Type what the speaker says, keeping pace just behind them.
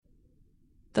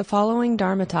The following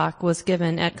Dharma talk was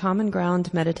given at Common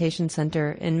Ground Meditation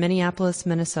Center in Minneapolis,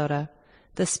 Minnesota.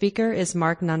 The speaker is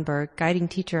Mark Nunberg, guiding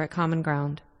teacher at Common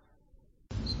Ground.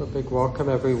 So a big welcome,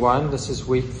 everyone. This is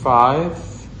week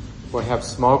 5. We'll have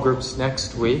small groups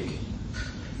next week.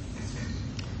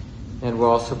 And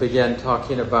we'll also begin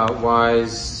talking about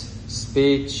wise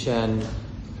speech and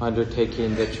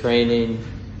undertaking the training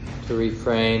to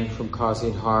refrain from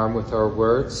causing harm with our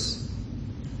words,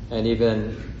 and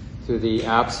even through the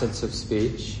absence of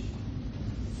speech.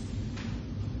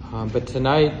 But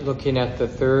tonight, looking at the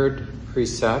third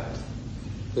precept,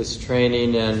 this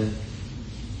training and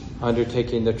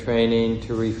undertaking the training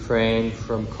to refrain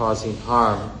from causing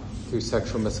harm through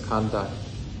sexual misconduct.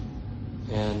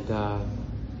 And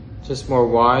just more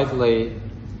widely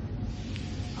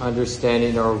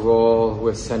understanding our role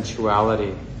with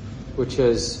sensuality, which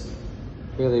is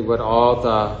really what all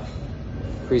the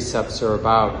precepts are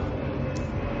about.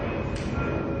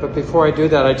 But before I do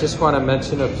that, I just want to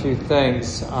mention a few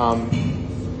things.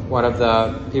 One of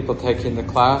the people taking the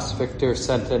class, Victor,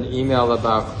 sent an email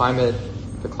about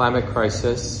the climate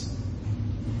crisis.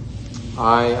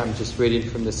 I'm just reading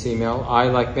from this email. I,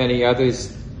 like many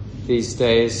others these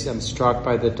days, am struck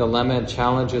by the dilemma and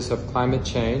challenges of climate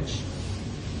change.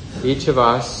 Each of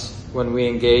us, when we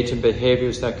engage in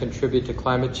behaviors that contribute to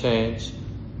climate change,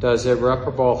 does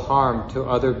irreparable harm to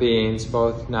other beings,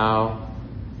 both now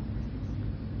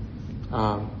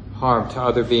and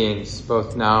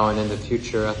in the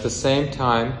future. At the same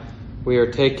time, we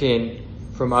are taking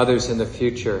from others in the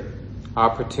future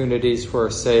opportunities for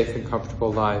a safe and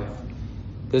comfortable life.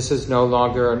 This is no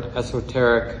longer an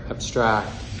esoteric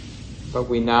abstract, but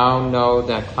we now know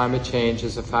that climate change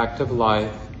is a fact of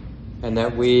life, and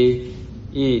that we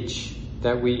each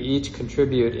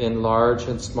contribute in large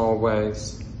and small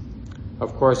ways.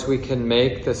 Of course, we can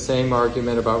make the same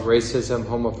argument about racism,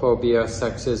 homophobia,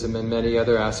 sexism, and many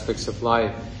other aspects of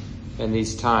life in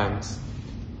these times.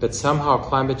 But somehow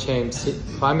climate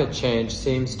change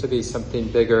seems to be something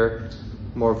bigger,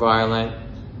 more violent,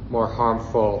 more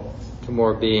harmful to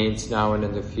more beings now and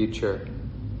in the future.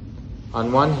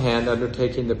 On one hand,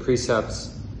 undertaking the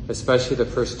precepts, especially the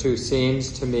first two,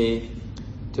 seems to me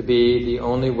to be the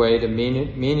only way to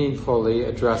meaningfully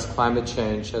address climate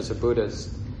change as a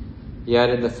Buddhist.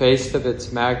 Yet in the face of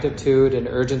its magnitude and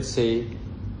urgency,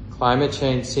 climate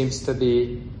change seems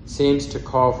to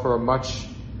call for a much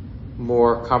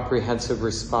more comprehensive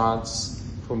response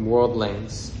from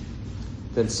worldlings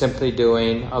than simply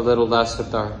doing a little less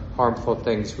of the harmful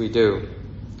things we do.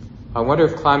 I wonder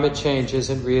if climate change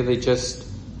isn't really just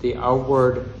the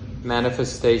outward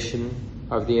manifestation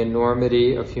of the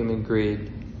enormity of human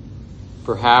greed.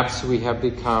 Perhaps we have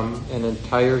become an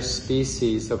entire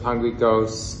species of hungry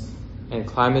ghosts, and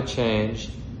climate change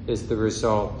is the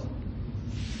result.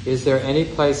 Is there any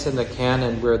place in the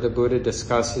canon where the Buddha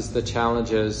discusses the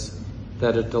challenges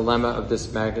that a dilemma of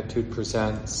this magnitude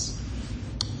presents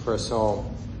for us all?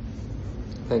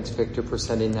 Thanks, Victor, for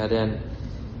sending that in.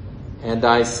 And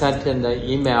I sent in the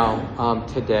email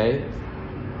today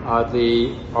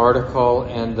the article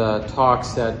and the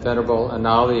talks that Venerable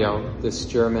Analio, this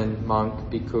German monk,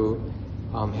 bhikkhu,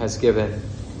 has given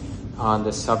on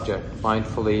the subject.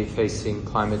 Mindfully Facing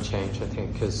Climate Change, I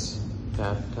think, is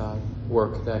that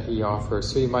work that he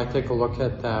offers. So you might take a look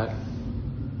at that.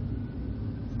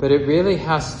 But it really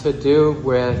has to do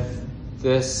with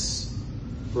this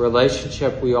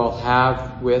relationship we all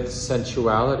have with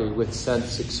sensuality, with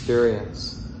sense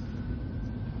experience.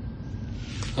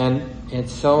 And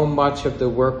so much of the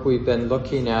work we've been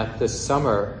looking at this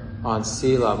summer on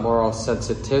Sila, moral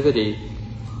sensitivity,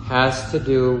 has to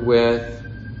do with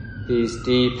these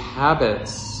deep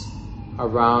habits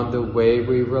around the way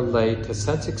we relate to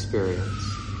sense experience.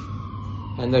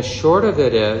 And the short of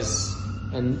it is,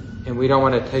 and we don't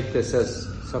want to take this as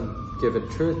some given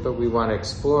truth, but we want to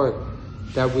explore it,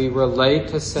 that we relate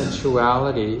to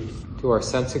sensuality, to our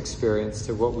sense experience,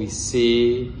 to what we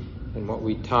see and what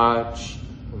we touch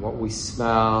and what we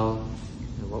smell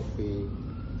and what we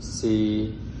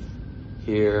see,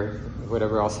 hear,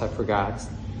 whatever else I forgot.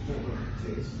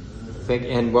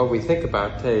 And what we think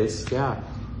about taste,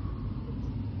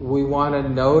 we want to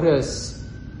notice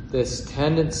this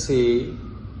tendency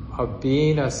of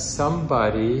being a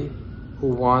somebody who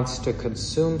wants to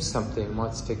consume something,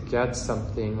 wants to get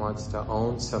something, wants to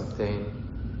own something,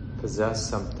 possess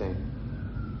something,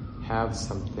 have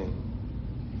something.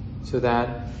 So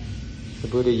that the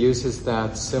Buddha uses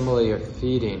that simile of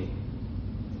feeding,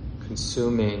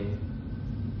 consuming,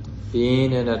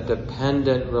 being in a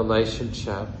dependent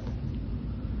relationship.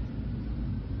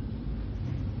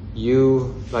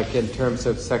 You, like in terms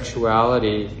of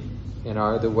sexuality, in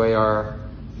the way our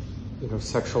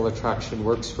sexual attraction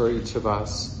works for each of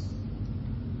us.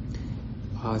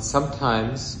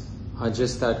 Sometimes on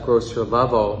just that grosser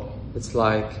level, it's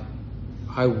like,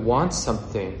 I want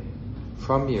something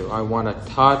from you. I want a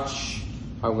touch,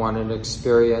 I want an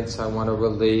experience, I want a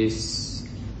release,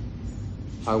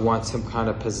 I want some kind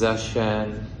of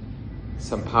possession,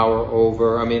 some power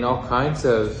over. All kinds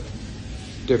of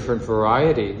different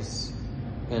varieties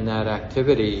in that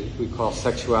activity we call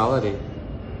sexuality.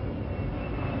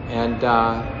 And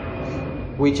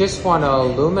we just want to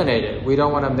illuminate it. We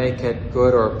don't want to make it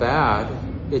good or bad.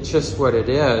 It's just what it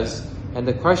is. And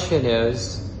the question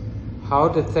is, how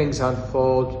do things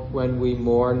unfold when we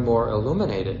more and more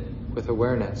illuminate it with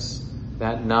awareness?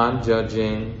 That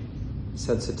non-judging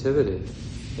sensitivity,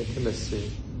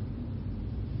 intimacy.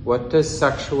 What does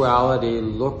sexuality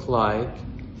look like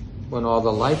when all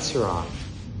the lights are on?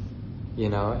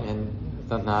 And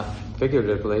not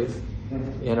figuratively,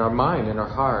 in our mind, in our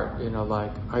heart,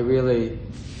 I really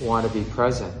want to be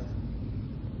present.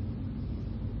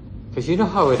 Because you know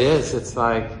how it is, it's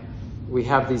like we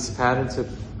have these patterns of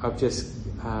just,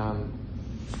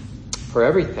 for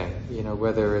everything,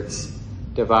 whether it's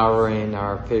devouring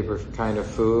our favorite kind of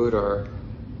food or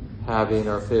having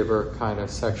our favorite kind of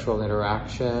sexual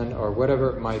interaction or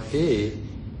whatever it might be,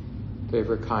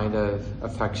 favorite kind of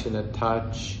affectionate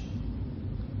touch,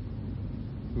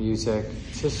 music,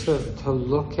 just to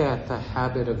look at the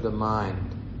habit of the mind.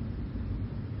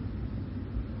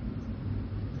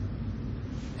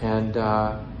 And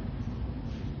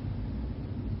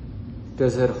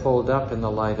does it hold up in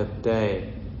the light of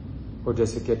day, or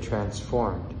does it get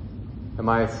transformed? Am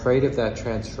I afraid of that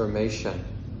transformation?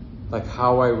 Like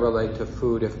how I relate to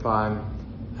food if I'm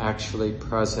actually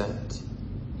present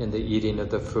in the eating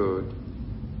of the food.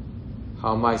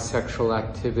 How my sexual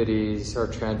activities are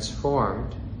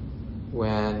transformed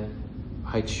when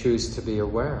I choose to be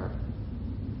aware.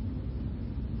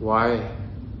 Why?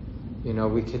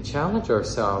 We can challenge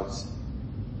ourselves.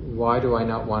 Why do I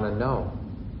not want to know?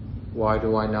 Why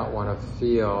do I not want to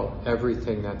feel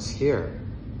everything that's here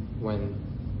when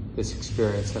this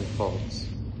experience unfolds?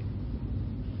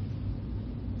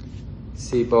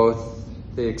 See both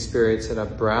the experience in a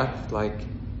breath, like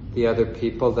the other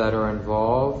people that are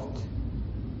involved,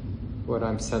 what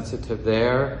I'm sensitive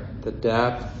there, the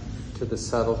depth to the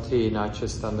subtlety, not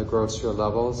just on the grosser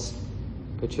levels,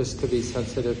 but just to be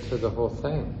sensitive to the whole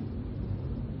thing.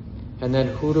 And then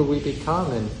who do we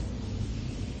become, and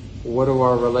what do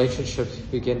our relationships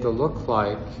begin to look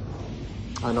like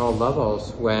on all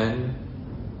levels when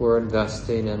we're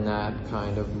investing in that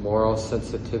kind of moral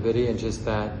sensitivity and just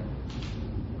that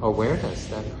awareness,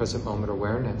 that present moment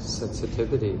awareness,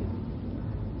 sensitivity.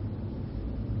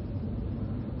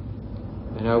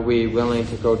 And are we willing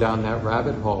to go down that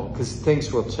rabbit hole? Because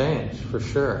things will change, for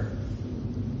sure.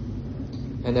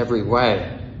 In every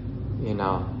way,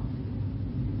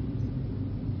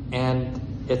 And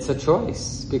it's a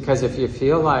choice, because if you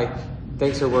feel like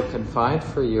things are working fine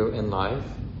for you in life,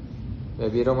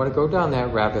 maybe you don't want to go down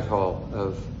that rabbit hole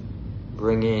of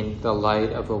bringing the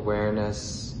light of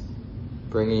awareness,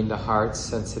 bringing the heart's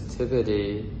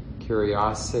sensitivity,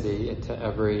 curiosity into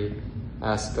every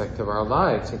aspect of our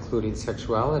lives, including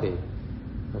sexuality,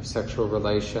 our sexual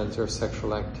relations, our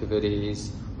sexual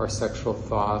activities, our sexual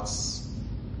thoughts.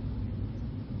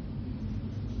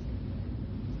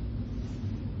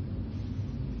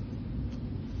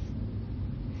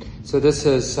 So this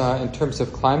is, in terms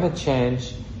of climate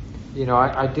change,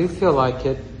 I do feel like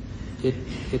it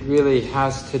really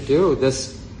has to do,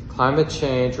 this climate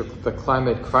change or the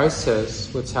climate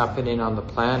crisis, what's happening on the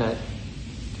planet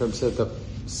in terms of the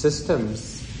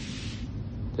systems,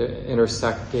 the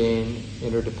intersecting,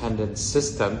 interdependent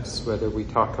systems, whether we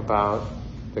talk about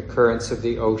the currents of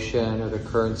the ocean or the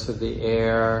currents of the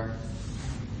air,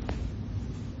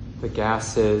 the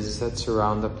gases that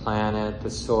surround the planet, the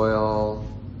soil,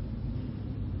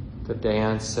 the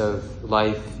dance of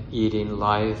life eating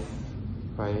life,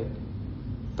 right?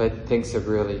 But things have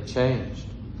really changed.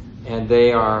 And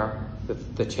they are,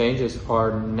 the changes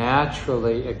are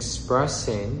naturally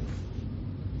expressing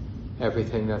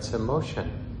everything that's in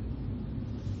motion.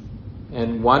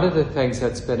 And one of the things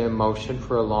that's been in motion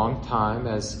for a long time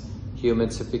as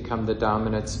humans have become the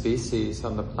dominant species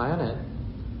on the planet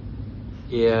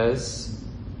is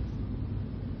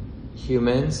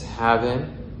humans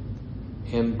haven't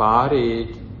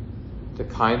embodied the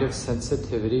kind of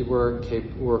sensitivity we're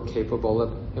capable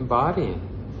of embodying,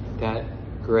 that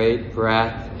great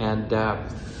breadth and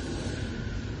depth.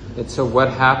 And so what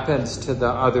happens to the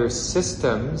other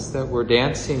systems that we're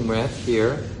dancing with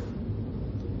here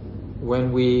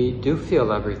when we do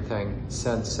feel everything,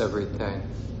 sense everything?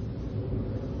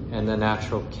 and the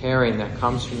natural caring that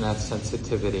comes from that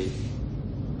sensitivity.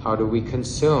 How do we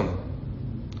consume?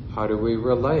 How do we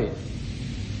relate?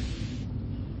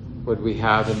 Would we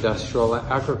have industrial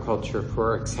agriculture,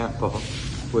 for example?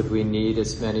 Would we need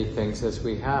as many things as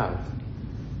we have?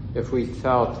 If we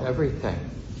felt everything,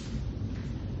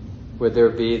 would there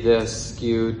be this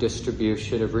skewed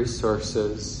distribution of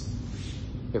resources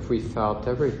if we felt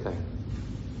everything?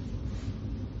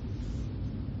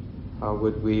 How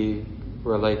would we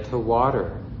relate to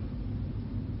water?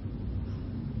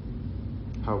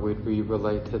 How would we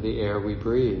relate to the air we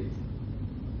breathe?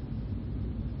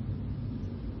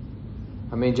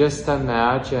 I mean, just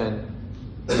imagine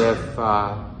if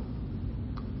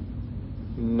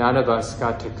none of us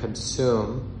got to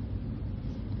consume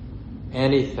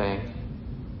anything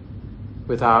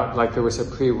without, like there was a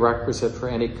prerequisite for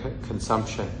any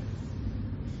consumption,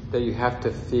 that you have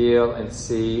to feel and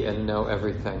see and know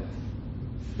everything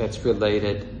that's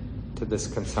related to this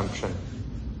consumption.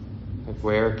 Like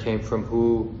where it came from,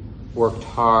 who worked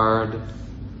hard,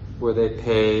 were they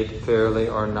paid fairly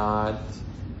or not,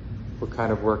 what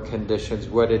kind of work conditions,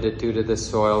 what did it do to the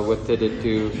soil, what did it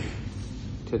do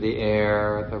to the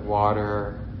air, the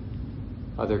water,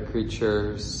 other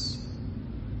creatures.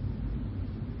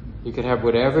 You could have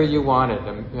whatever you wanted.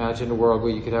 Imagine a world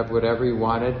where you could have whatever you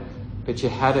wanted, but you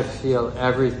had to feel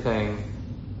everything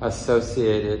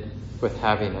associated with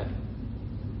having it.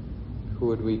 Who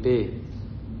would we be?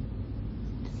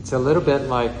 It's a little bit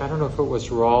like, I don't know if it was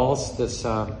Rawls, this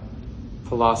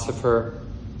philosopher,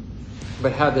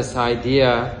 but had this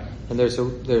idea, and there's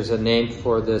a name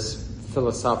for this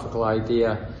philosophical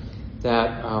idea,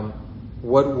 that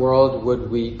what world would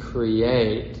we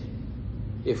create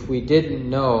if we didn't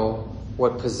know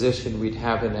what position we'd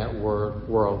have in that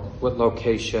world, what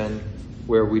location,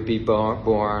 where we'd be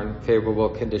born, favorable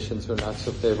conditions or not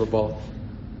so favorable,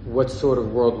 what sort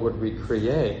of world would we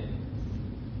create?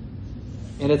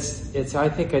 And it's I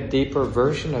think a deeper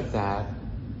version of that.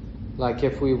 Like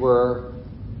if we were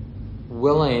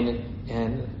willing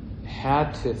and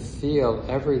had to feel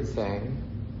everything,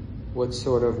 what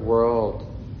sort of world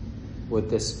would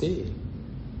this be?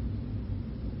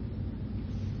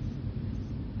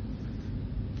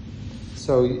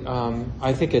 So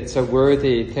I think it's a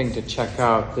worthy thing to check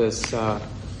out this,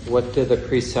 what do the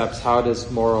precepts, how does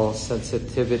moral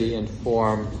sensitivity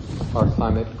inform our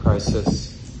climate crisis?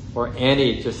 Or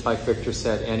any, just like Victor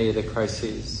said, any of the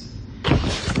crises.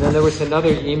 And then there was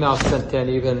another email sent in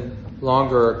even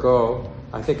longer ago,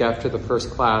 I think after the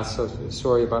first class, so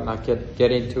sorry about not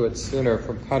getting to it sooner,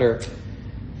 from Cutter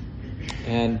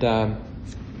and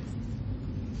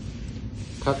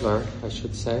Cutler, I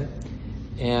should say.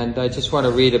 And I just want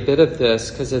to read a bit of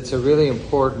this because it's a really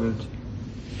important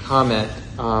comment.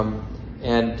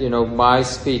 And, you know, my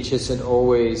speech isn't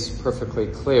always perfectly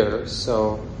clear,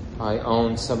 so I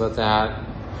own some of that.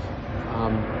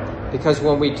 Because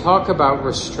when we talk about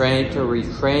restraint or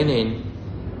refraining,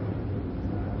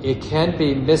 it can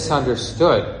be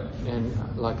misunderstood.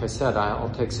 And like I said, I'll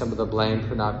take some of the blame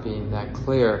for not being that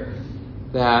clear,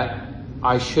 that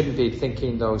I shouldn't be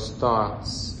thinking those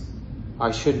thoughts.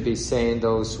 I shouldn't be saying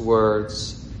those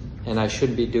words, and I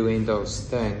shouldn't be doing those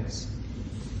things.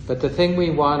 But the thing we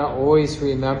want to always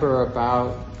remember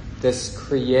about this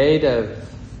creative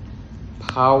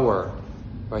power,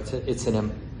 right? It's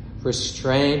an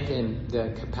restraint, and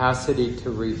the capacity to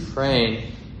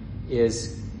refrain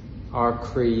is our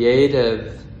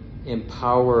creative,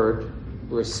 empowered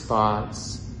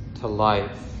response to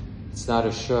life. It's not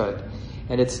a should.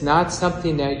 And it's not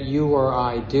something that you or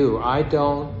I do.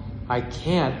 I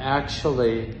can't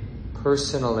actually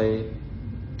personally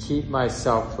keep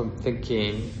myself from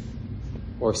thinking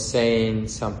or saying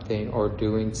something or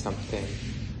doing something.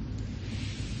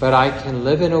 But I can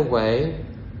live in a way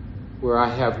where I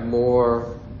have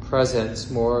more presence,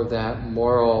 more of that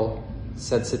moral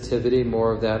sensitivity,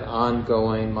 more of that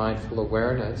ongoing mindful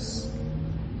awareness.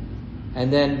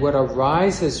 And then what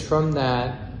arises from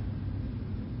that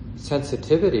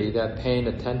sensitivity, that paying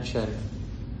attention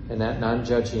in that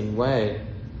non-judging way,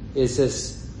 is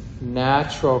this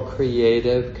natural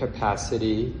creative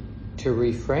capacity to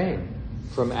refrain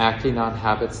from acting on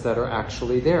habits that are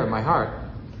actually there in my heart.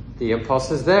 The impulse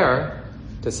is there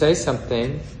to say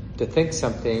something, to think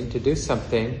something, to do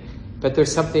something, but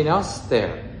there's something else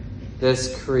there,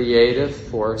 this creative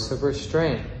force of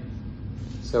restraint.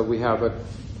 So we have a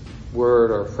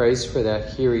word or phrase for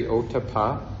that, hiri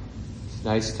otapa. It's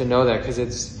nice to know that because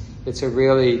it's a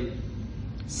really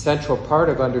central part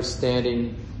of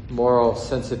understanding moral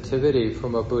sensitivity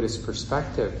from a Buddhist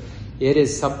perspective. It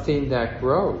is something that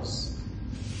grows.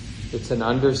 It's an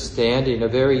understanding, a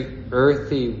very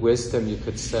earthy wisdom, you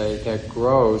could say, that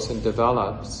grows and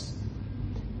develops.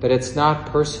 But it's not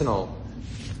personal.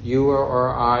 You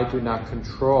or I do not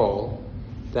control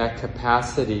that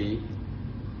capacity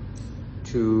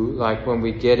to, like when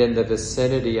we get in the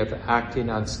vicinity of acting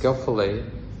unskillfully,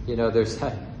 there's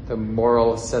the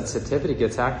moral sensitivity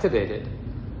gets activated.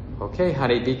 Okay,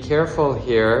 honey, be careful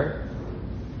here.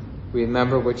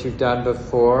 Remember what you've done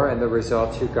before and the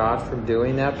results you got from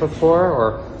doing that before,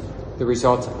 or the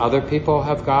results other people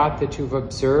have got that you've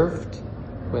observed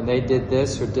when they did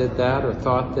this or did that or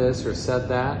thought this or said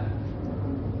that.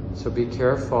 So be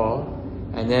careful.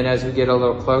 And then as we get a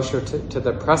little closer to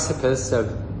the precipice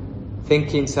of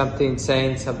thinking something,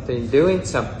 saying something, doing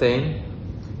something,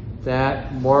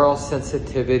 that moral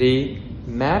sensitivity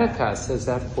manifests as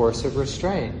that force of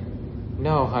restraint.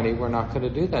 No, honey, we're not going to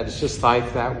do that. It's just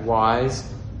like that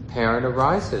wise parent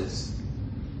arises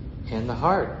in the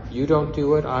heart. You don't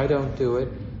do it, I don't do it.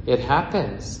 It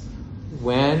happens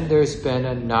when there's been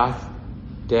enough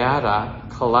data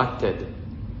collected,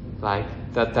 like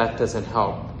that doesn't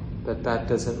help, that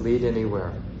doesn't lead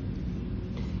anywhere.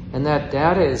 And that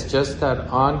data is just that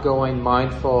ongoing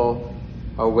mindful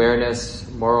awareness,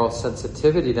 moral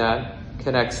sensitivity that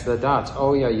connects the dots.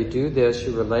 Oh yeah, you do this,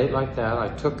 you relate like that, I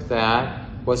took that,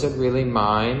 wasn't really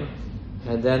mine,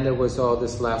 and then there was all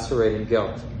this lacerating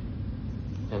guilt.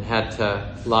 And had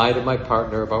to lie to my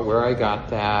partner about where I got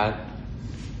that,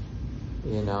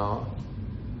 and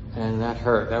that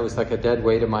hurt. That was like a dead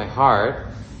weight in my heart.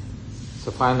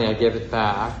 So finally I gave it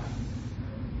back.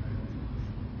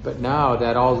 But now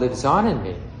that all lives on in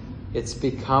me. It's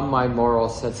become my moral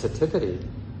sensitivity.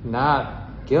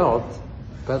 Not guilt,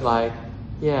 but like,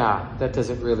 yeah, that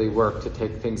doesn't really work to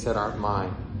take things that aren't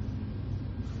mine.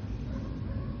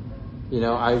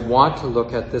 I want to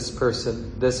look at this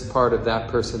person, this part of that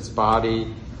person's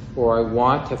body, or I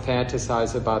want to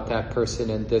fantasize about that person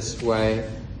in this way.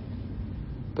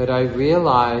 But I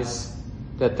realize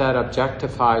that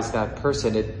objectifies that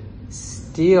person. It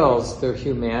steals their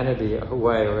humanity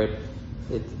away, or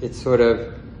it sort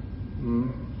of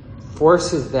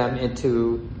forces them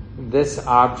into this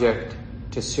object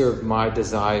to serve my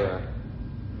desire,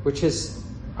 which is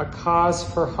a cause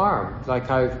for harm. Like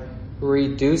I've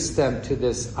reduced them to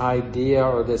this idea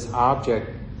or this object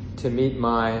to meet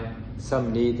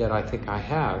some need that I think I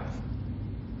have.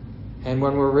 And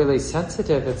when we're really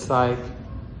sensitive, it's like,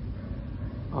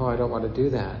 oh, I don't want to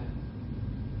do that.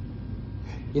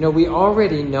 We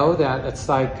already know that. It's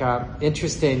like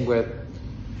interesting with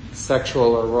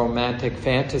sexual or romantic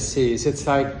fantasies. It's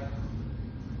like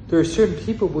there are certain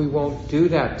people we won't do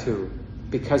that to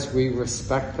because we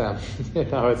respect them.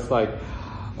 It's like,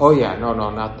 oh yeah, no,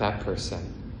 not that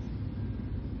person.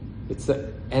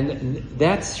 And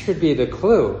that should be the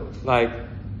clue. Like,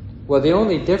 well, the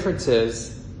only difference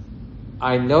is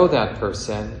I know that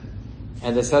person,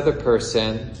 and this other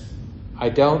person I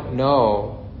don't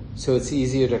know, so it's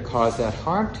easier to cause that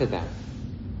harm to them,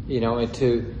 and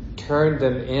to turn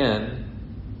them in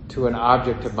to an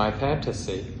object of my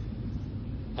fantasy.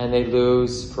 And they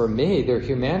lose, for me, their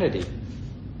humanity,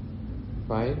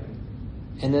 right?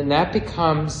 And then that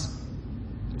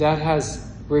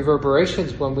has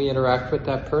reverberations when we interact with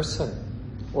that person,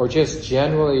 or just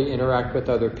generally interact with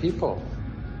other people.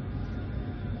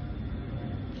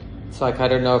 It's like, I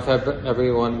don't know if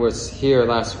everyone was here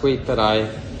last week, but I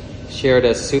shared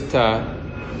a sutta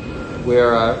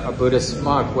where a Buddhist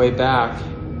monk way back,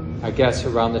 I guess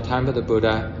around the time of the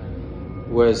Buddha,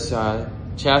 was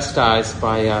chastised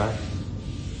by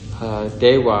a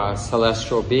Deva,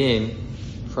 celestial being,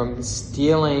 from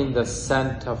stealing the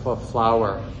scent of a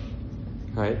flower,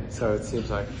 right? So it seems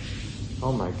like,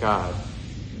 oh my God.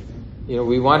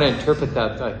 We want to interpret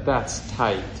that like that's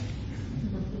tight.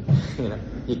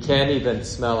 You can't even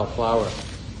smell a flower.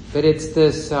 But it's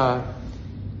this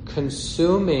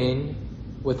consuming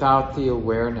without the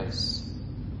awareness.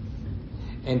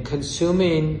 And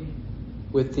consuming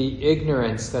with the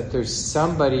ignorance that there's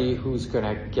somebody who's going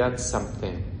to get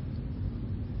something.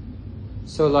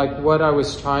 So like what I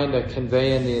was trying to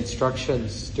convey in the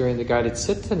instructions during the guided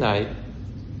sit tonight,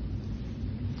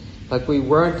 like we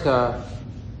weren't an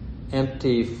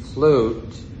empty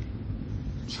flute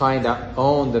trying to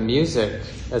own the music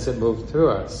as it moved through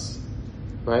us,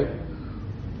 right?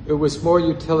 It was more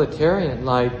utilitarian,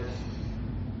 like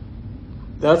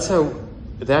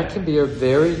that can be a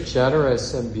very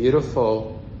generous and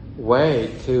beautiful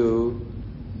way to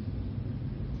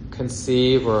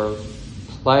conceive or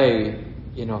play,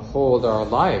 hold our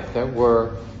life, that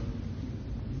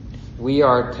we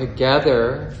are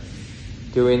together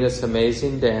doing this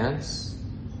amazing dance,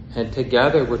 And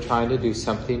together we're trying to do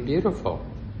something beautiful.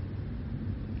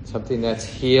 Something that's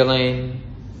healing,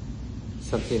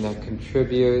 something that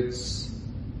contributes.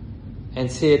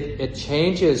 And see, it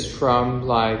changes from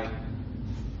like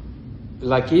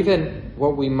even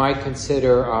what we might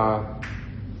consider a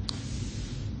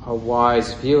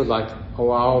wise view, like, oh,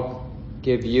 I'll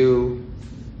give you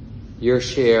your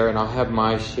share and I'll have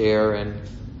my share,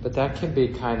 but that can be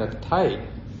kind of tight.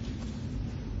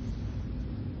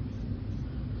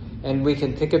 And we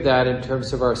can think of that in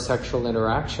terms of our sexual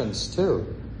interactions too.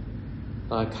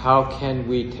 Like, how can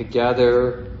we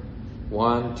together,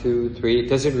 1, 2, 3, it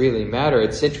doesn't really matter.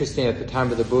 It's interesting, at the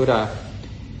time of the Buddha,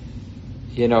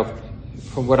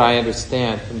 from what I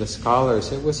understand from the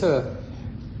scholars, it was a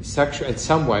sexual, in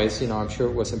some ways, I'm sure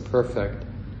it wasn't perfect,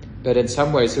 but in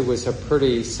some ways it was a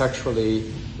pretty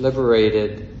sexually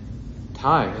liberated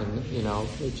time,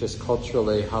 and, just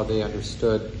culturally how they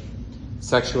understood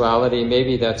sexuality.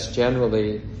 Maybe that's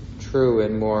generally true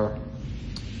in more,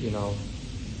 I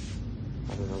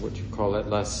don't know what you call it,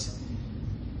 less,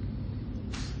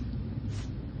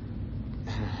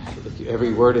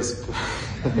 every word is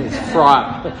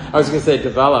fraught. I was going to say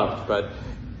developed, but,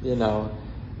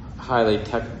 highly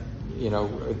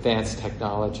advanced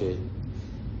technology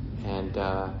and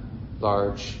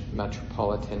large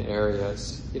metropolitan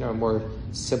areas, more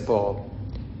simple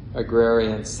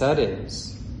agrarian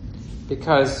settings.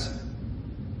 Because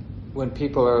when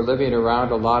people are living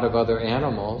around a lot of other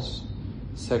animals,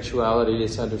 sexuality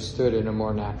is understood in a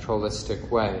more naturalistic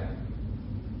way,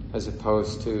 as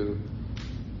opposed to,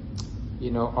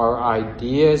 our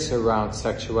ideas around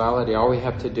sexuality. All we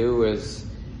have to do is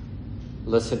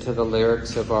listen to the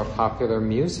lyrics of our popular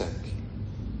music,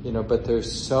 but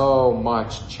there's so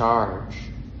much charge.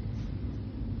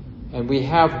 And we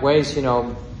have ways,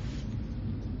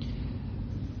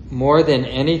 more than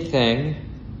anything,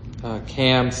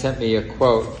 Cam sent me a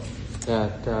quote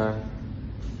that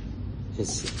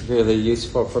is really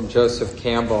useful from Joseph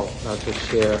Campbell, to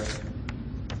share.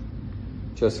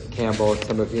 Joseph Campbell,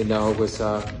 some of you know, was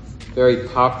a very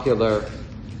popular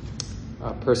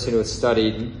person who has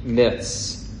studied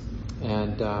myths,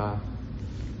 and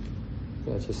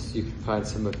you can find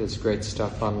some of his great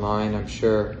stuff online, I'm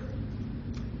sure,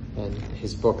 and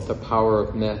his book, The Power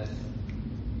of Myth.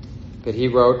 But he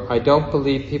wrote, "I don't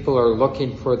believe people are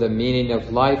looking for the meaning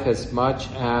of life as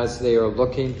much as they are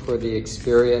looking for the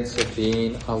experience of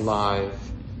being alive."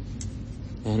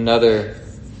 Another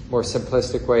more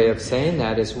simplistic way of saying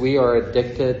that is we are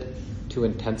addicted to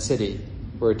intensity.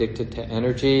 We're addicted to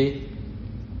energy.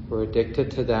 We're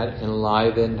addicted to that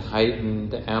enlivened,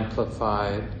 heightened,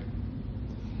 amplified.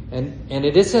 And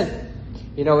it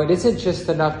isn't just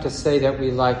enough to say that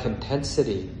we like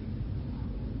intensity,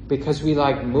 because we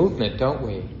like movement, don't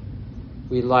we?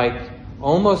 We like,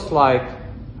 almost like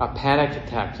a panic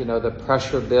attack, the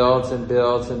pressure builds and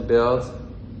builds and builds,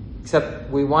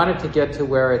 except we want it to get to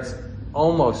where it's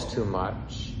almost too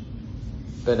much,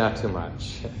 but not too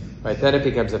much, right? Then it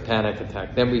becomes a panic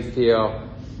attack. Then we feel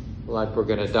like we're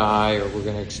going to die, or we're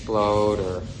going to explode,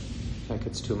 or like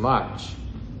it's too much.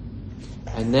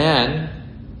 And then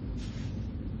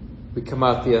we come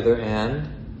out the other end,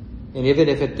 and even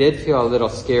if it did feel a little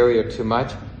scary or too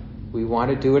much, we want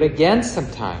to do it again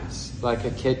sometimes, like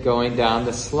a kid going down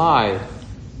the slide,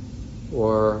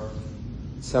 or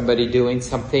somebody doing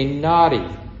something naughty,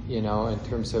 in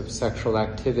terms of sexual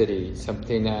activity,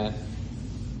 something that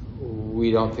we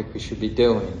don't think we should be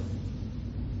doing,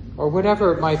 or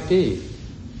whatever it might be.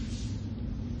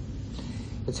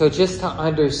 And so just to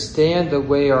understand the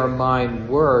way our mind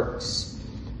works,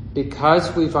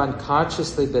 because we've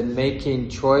unconsciously been making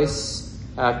choice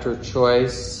after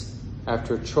choice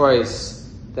after choice,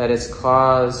 that has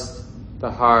caused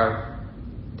the heart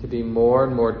to be more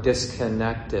and more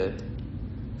disconnected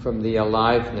from the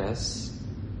aliveness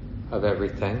of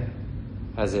everything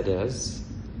as it is.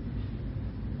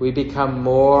 We become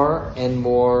more and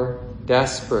more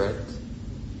desperate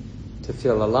to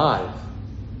feel alive.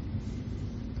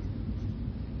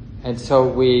 And so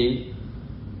we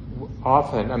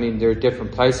often, there are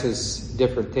different places,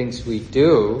 different things we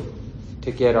do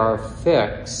to get our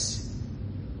fix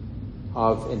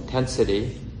of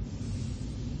intensity.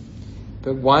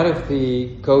 But one of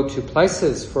the go-to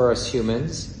places for us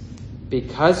humans,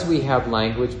 because we have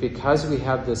language, because we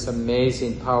have this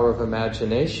amazing power of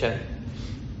imagination,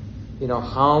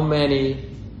 how many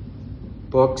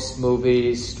books,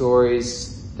 movies,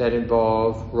 stories that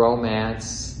involve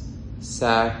romance,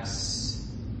 sex,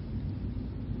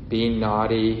 being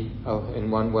naughty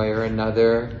in one way or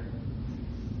another,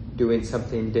 doing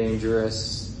something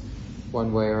dangerous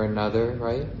one way or another,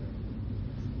 right?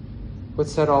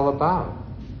 What's that all about?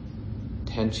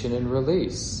 tension and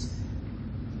release.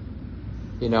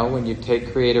 You know, when you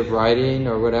take creative writing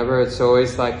or whatever, it's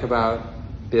always like about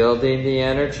building the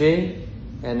energy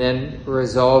and then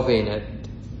resolving it,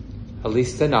 at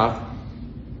least enough,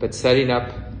 but setting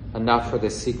up enough for the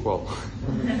sequel.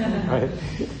 Right?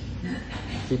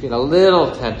 Keeping a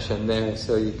little tension there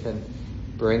so you can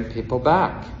bring people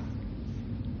back.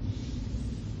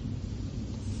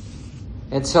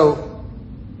 And so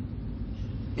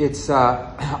it's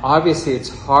obviously it's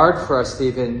hard for us to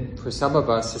even, for some of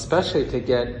us especially, to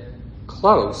get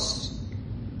close,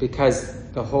 because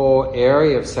the whole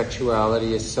area of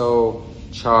sexuality is so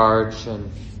charged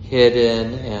and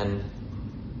hidden and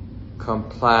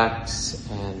complex,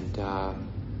 and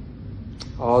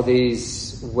all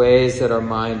these ways that our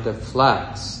mind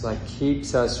deflects, like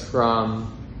keeps us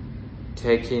from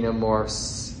taking a more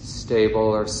stable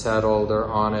or settled or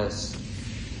honest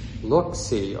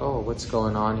look-see. Oh, what's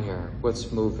going on here?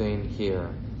 What's moving here?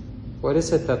 What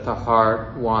is it that the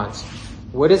heart wants?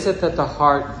 What is it that the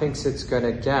heart thinks it's going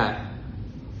to get?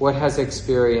 What has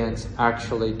experience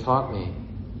actually taught me?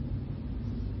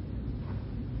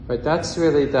 But that's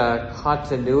really the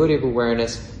continuity of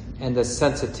awareness and the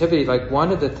sensitivity. Like,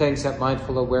 one of the things that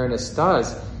mindful awareness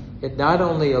does, it not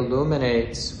only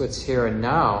illuminates what's here and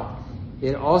now,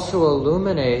 it also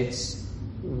illuminates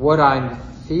what I'm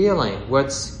feeling,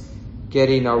 what's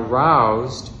getting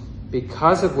aroused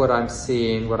because of what I'm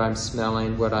seeing, what I'm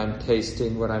smelling, what I'm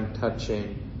tasting, what I'm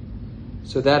touching.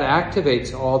 So that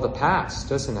activates all the past,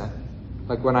 doesn't it?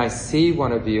 Like when I see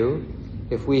one of you,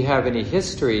 if we have any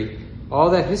history, all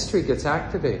that history gets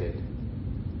activated.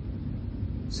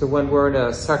 So when we're in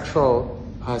a sexual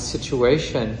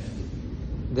situation,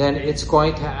 then it's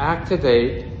going to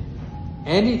activate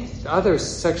any other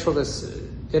sexual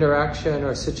interaction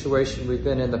or situation we've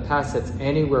been in the past that's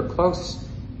anywhere close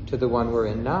to the one we're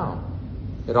in now.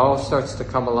 It all starts to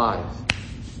come alive.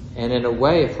 And in a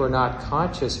way, if we're not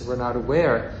conscious, if we're not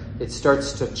aware, it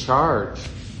starts to charge.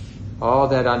 All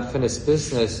that unfinished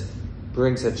business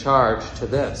brings a charge to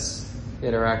this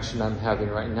interaction I'm having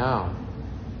right now.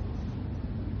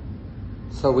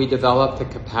 So we develop the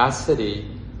capacity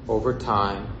over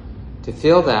time to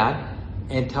feel that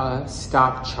and to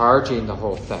stop charging the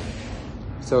whole thing.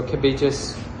 So it can be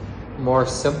just more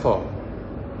simple.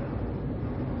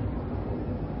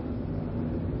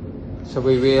 So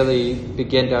we really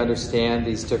begin to understand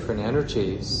these different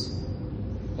energies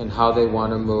and how they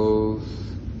want to move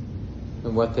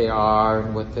and what they are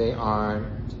and what they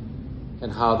aren't,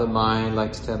 and how the mind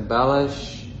likes to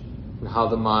embellish and how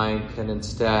the mind can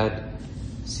instead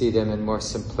see them in more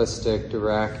simplistic,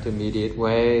 direct, immediate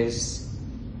ways.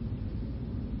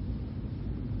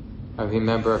 I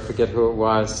remember, I forget who it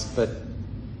was, but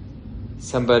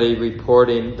somebody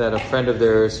reporting that a friend of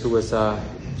theirs who was a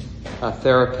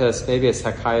therapist, maybe a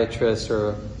psychiatrist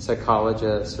or a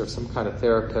psychologist or some kind of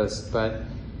therapist, but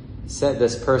said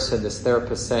this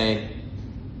therapist saying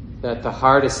that the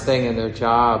hardest thing in their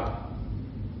job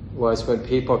was when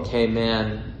people came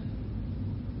in,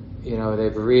 you know,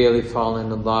 they've really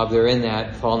fallen in love, they're in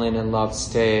that falling in love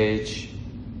stage,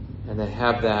 and they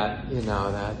have that, you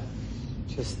know, that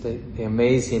just the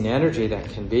amazing energy that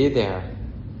can be there.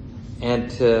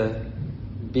 And to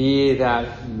be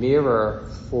that mirror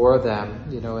for them,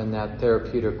 you know, in that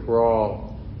therapeutic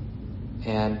role,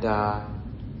 and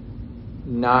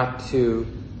not to,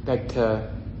 like, to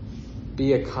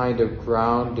be a kind of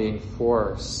grounding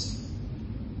force,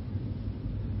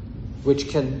 which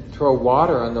can throw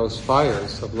water on those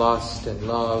fires of lust and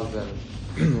love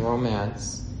and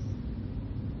romance.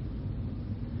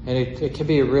 And it can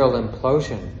be a real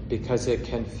implosion, because it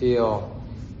can feel,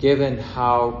 given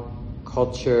how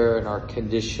culture and our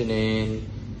conditioning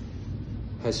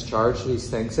has charged these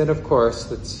things, and of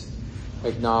course let's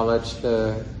acknowledge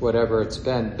the, whatever it's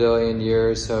been, billion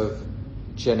years of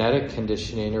genetic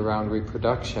conditioning around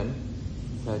reproduction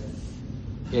that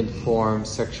informs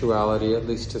sexuality, at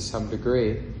least to some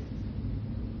degree.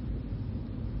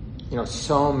 You know,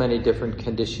 so many different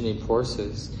conditioning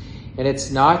forces. And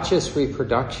it's not just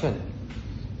reproduction.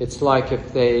 It's like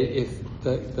if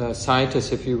the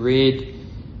scientists, if you read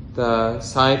the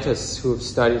scientists who have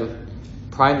studied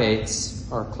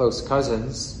primates, our close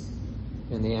cousins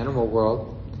in the animal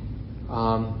world,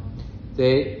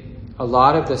 a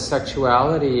lot of the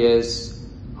sexuality is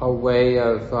a way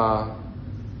of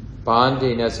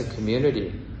bonding as a community.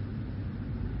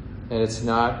 And it's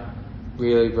not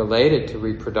really related to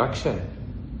reproduction.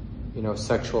 You know,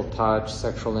 sexual touch,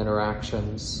 sexual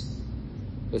interactions.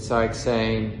 It's like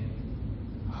saying,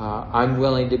 I'm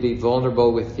willing to be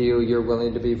vulnerable with you, you're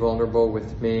willing to be vulnerable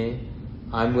with me.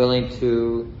 I'm willing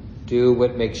to do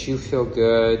what makes you feel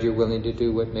good. You're willing to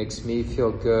do what makes me feel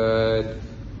good.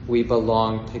 We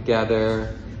belong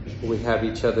together. We have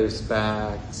each other's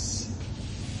backs.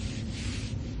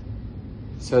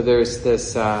 So there's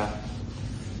this, that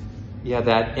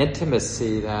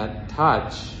intimacy, that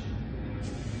touch,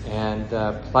 and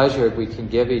pleasure we can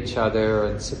give each other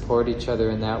and support each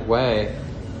other in that way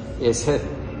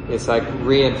it's like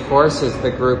reinforces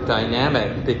the group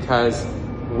dynamic, because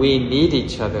we need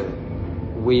each other.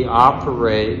 We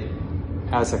operate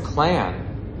as a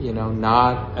clan,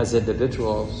 not as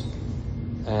individuals.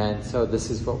 And so this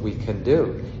is what we can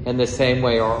do. In the same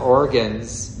way, our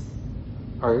organs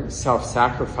are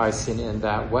self-sacrificing in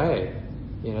that way.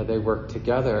 They work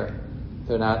together.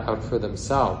 They're not out for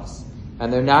themselves.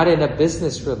 And they're not in a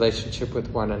business relationship with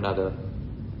one another.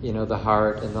 The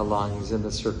heart and the lungs and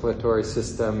the circulatory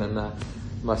system and the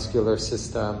muscular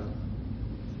system.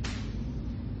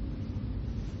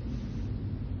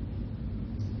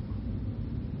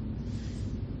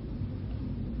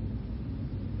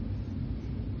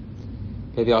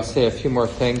 Maybe I'll say a few more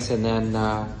things and then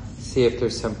see if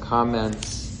there's some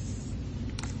comments.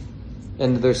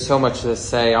 And there's so much to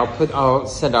say. I'll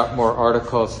send out more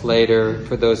articles later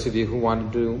for those of you who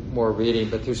want to do more reading.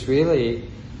 But there's really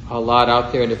a lot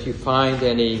out there. And if you find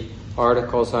any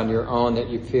articles on your own that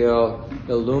you feel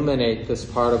illuminate this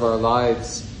part of our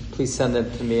lives, please send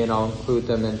them to me and I'll include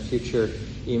them in future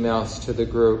emails to the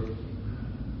group.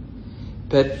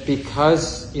 But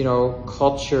because,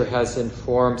 culture has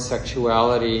informed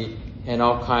sexuality in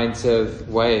all kinds of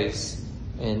ways,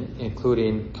 and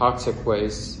including toxic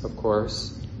ways, of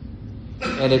course.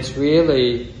 And it's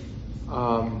really,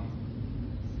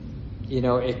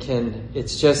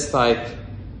 it's just like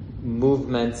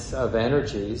movements of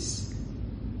energies.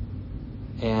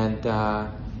 And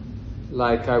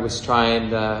like I was trying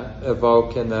to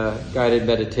evoke in the guided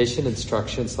meditation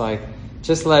instructions, like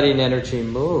just letting energy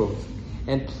move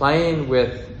and playing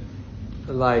with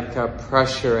like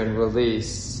pressure and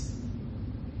release.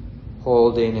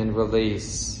 Holding and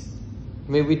release.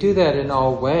 We do that in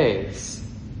all ways.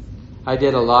 I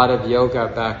did a lot of yoga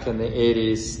back in the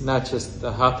 80s, not just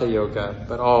the Hatha yoga,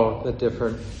 but all the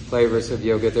different flavors of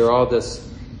yoga. They're all this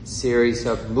series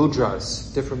of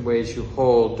mudras, different ways you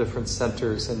hold different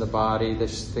centers in the body, the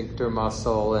sphincter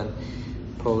muscle, and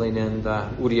pulling in the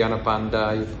Uddiyana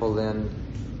Bandha, you pull in,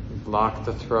 block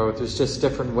the throat. There's just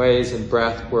different ways in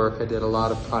breath work. I did a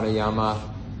lot of pranayama.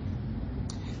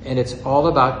 And it's all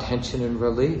about tension and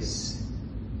release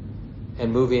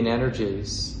and moving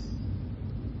energies.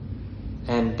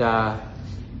 And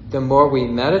the more we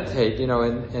meditate, in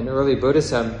early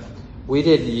Buddhism, we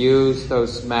didn't use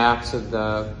those maps of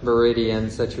the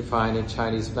meridians that you find in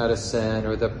Chinese medicine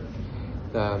or the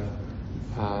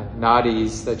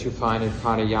nadis that you find in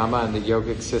pranayama and the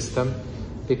yogic system,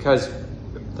 because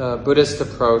the Buddhist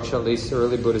approach, at least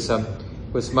early Buddhism,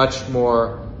 was much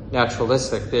more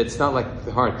naturalistic. It's not like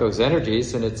there aren't those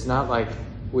energies, and it's not like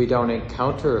we don't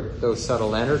encounter those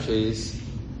subtle energies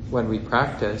when we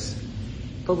practice,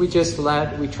 but we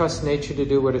trust nature to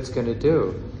do what it's going to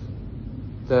do.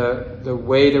 The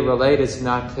way to relate is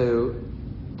not to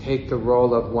take the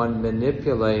role of one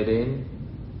manipulating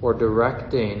or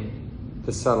directing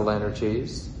the subtle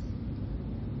energies,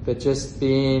 but just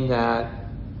being that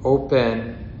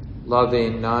open,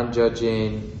 loving,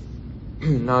 non-judging,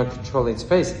 non-controlling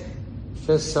space.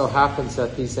 Just so happens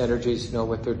that these energies know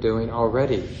what they're doing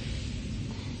already.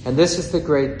 And this is the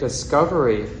great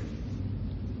discovery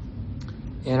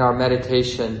in our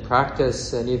meditation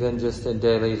practice and even just in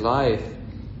daily life,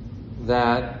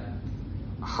 that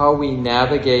how we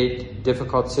navigate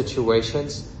difficult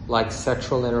situations like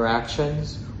sexual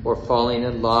interactions or falling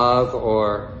in love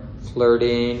or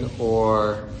flirting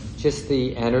or just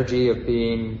the energy of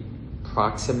being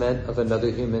proximate of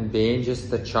another human being, just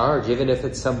the charge, even if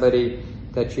it's somebody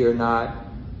that you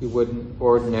wouldn't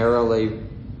ordinarily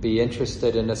be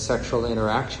interested in a sexual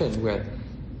interaction with.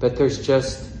 But there's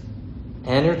just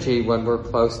energy when we're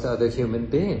close to other human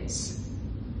beings,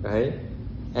 right?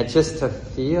 And just to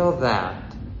feel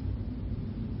that,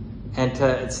 and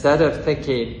to, instead of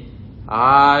thinking,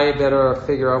 I better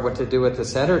figure out what to do with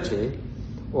this energy,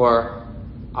 or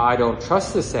I don't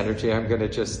trust this energy, I'm going to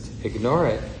just ignore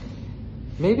it.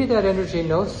 Maybe that energy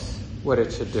knows what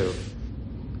it should do.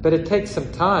 But it takes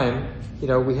some time.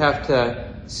 We have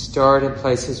to start in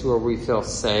places where we feel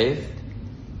safe,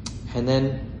 and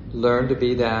then learn to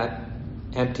be that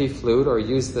empty flute, or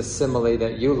use the simile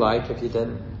that you like if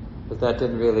that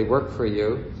didn't really work for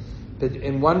you. But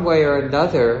in one way or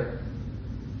another,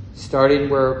 starting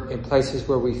in places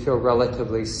where we feel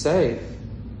relatively safe,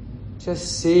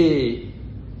 just see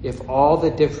if all the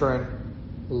different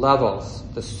levels,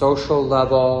 the social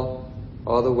level,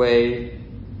 all the way,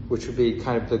 which would be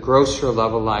kind of the grosser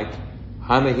level, like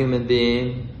I'm a human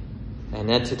being, an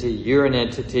entity, you're an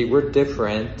entity, we're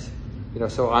different,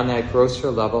 so on that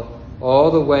grosser level, all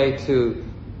the way to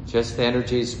just the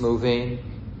energies moving,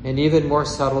 and even more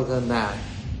subtle than that.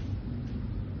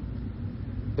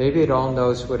 Maybe it all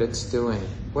knows what it's doing.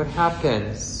 What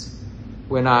happens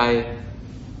when I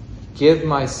give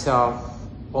myself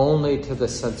only to the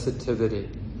sensitivity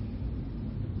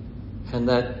and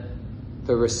let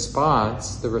the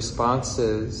responses,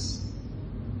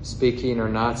 speaking or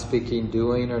not speaking,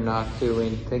 doing or not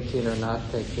doing, thinking or not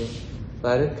thinking,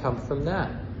 let it come from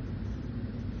that.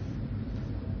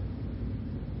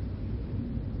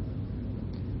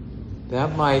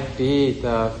 That might be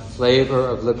the flavor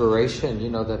of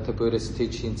liberation, that the Buddhist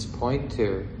teachings point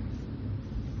to.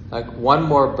 Like one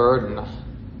more burden,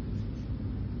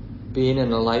 being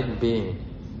an enlightened being.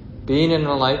 Being an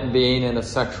enlightened being in a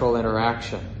sexual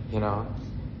interaction,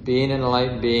 Being an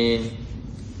enlightened being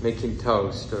making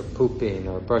toast or pooping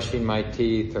or brushing my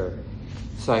teeth, or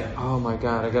it's like, oh my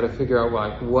God, I got to figure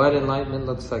out what enlightenment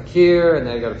looks like here, and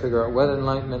then I got to figure out what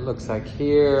enlightenment looks like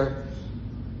here.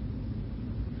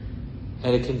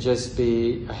 And it can just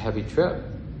be a heavy trip.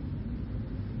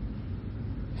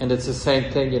 And it's the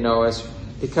same thing,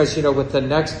 because with the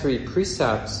next three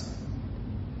precepts,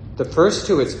 the first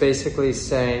two, it's basically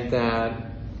saying that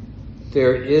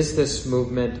there is this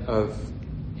movement of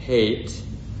hate,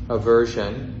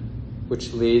 aversion,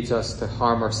 which leads us to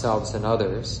harm ourselves and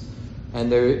others.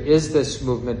 And there is this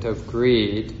movement of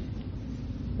greed,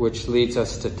 which leads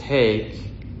us to take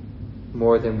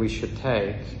more than we should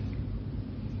take.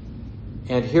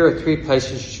 And here are three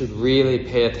places you should really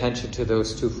pay attention to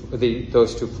those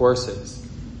two forces.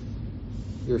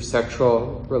 Your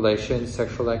sexual relations,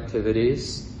 sexual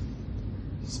activities,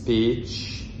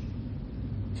 speech,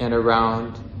 and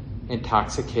around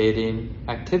intoxicating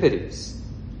activities,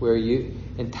 where you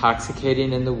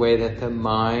intoxicating in the way that the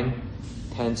mind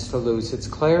tends to lose its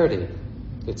clarity,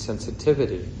 its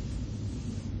sensitivity.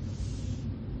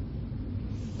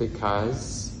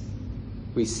 Because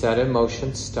we set in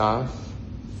motion stuff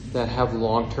that have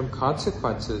long-term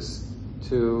consequences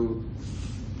to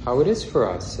how it is for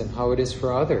us and how it is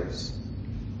for others.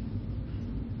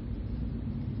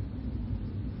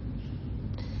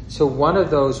 So one of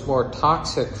those more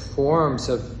toxic forms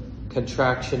of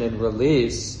contraction and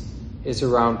release is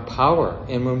around power.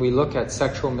 And when we look at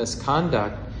sexual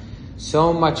misconduct,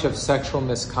 so much of sexual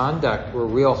misconduct where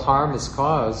real harm is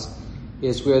caused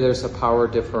is where there's a power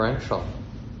differential.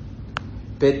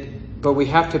 But we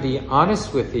have to be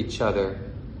honest with each other.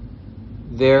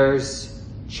 There's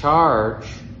charge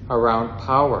around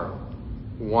power.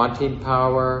 Wanting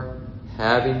power,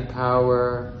 having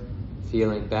power,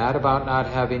 feeling bad about not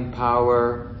having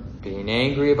power, being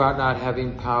angry about not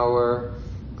having power,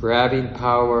 grabbing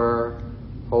power,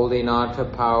 holding on to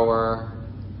power.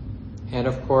 And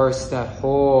of course, that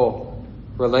whole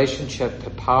relationship to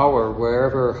power,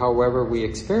 however we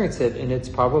experience it, and it's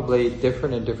probably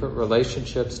different in different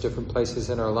relationships, different places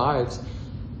in our lives.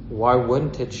 Why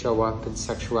wouldn't it show up in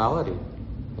sexuality,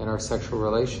 in our sexual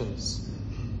relations?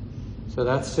 So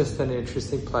that's just an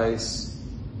interesting place,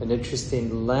 an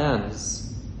interesting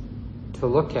lens to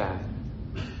look at.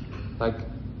 Like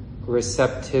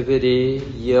receptivity,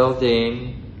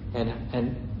 yielding,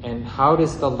 and how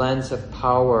does the lens of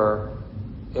power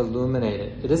illuminate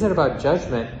it? It isn't about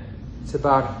judgment, it's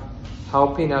about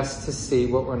helping us to see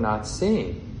what we're not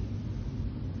seeing.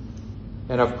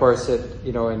 And of course, it,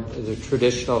 in the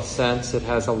traditional sense, it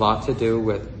has a lot to do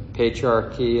with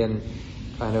patriarchy and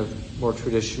kind of more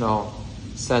traditional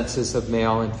senses of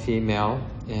male and female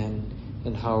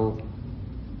and how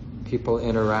people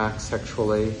interact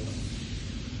sexually.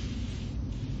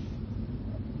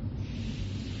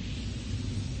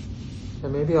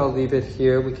 And maybe I'll leave it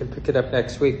here. We can pick it up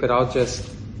next week, but I'll just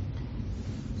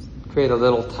create a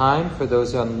little time for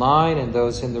those online and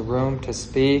those in the room to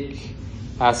speak,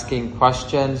 asking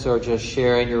questions or just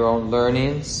sharing your own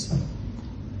learnings.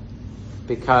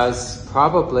 Because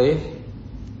probably,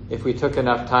 if we took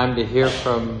enough time to hear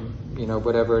from,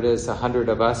 whatever it is, 100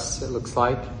 of us, it looks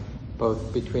like,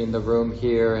 both between the room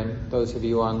here and those of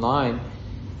you online,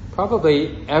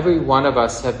 probably every one of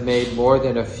us have made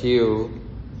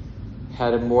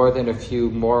had more than a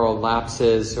few moral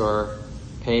lapses or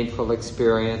painful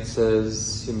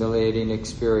experiences, humiliating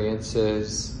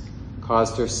experiences,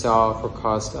 caused herself or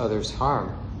caused others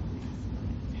harm,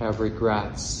 have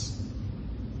regrets.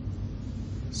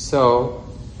 So,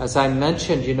 as I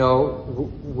mentioned,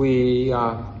 we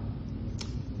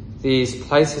these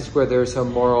places where there's a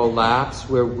moral lapse,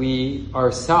 where we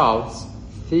ourselves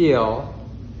feel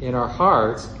in our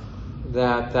hearts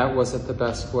that that wasn't the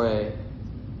best way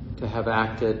to have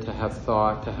acted, to have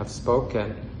thought, to have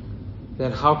spoken,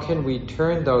 then how can we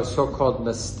turn those so-called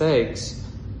mistakes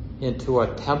into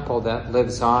a temple that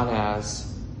lives on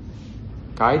as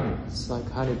guidance?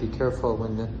 Like, honey, be careful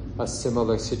when a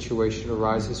similar situation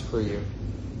arises for you.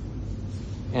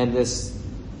 And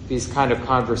these kind of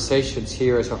conversations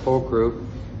here as a whole group,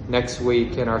 next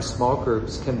week in our small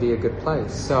groups, can be a good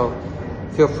place. So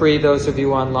feel free, those of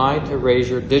you online, to raise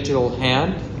your digital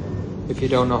hand. If you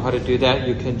don't know how to do that,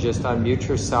 you can just unmute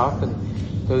yourself. And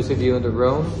those of you in the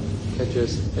room can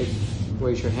just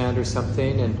raise your hand or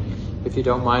something. And if you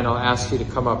don't mind, I'll ask you to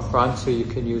come up front so you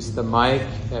can use the mic.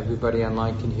 Everybody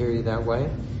online can hear you that way.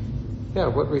 Yeah,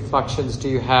 what reflections do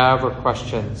you have or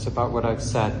questions about what I've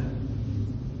said?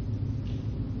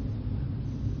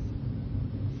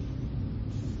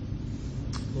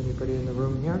 Anybody in the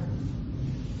room here?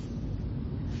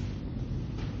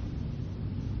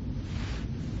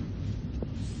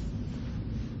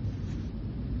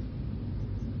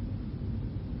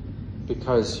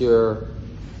 Because your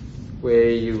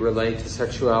way you relate to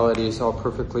sexuality is all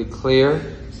perfectly clear,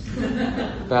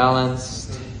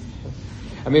 balanced.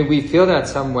 I mean, we feel that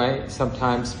some way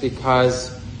sometimes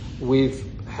because we've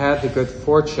had the good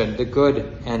fortune, the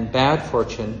good and bad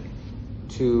fortune,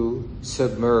 to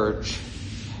submerge,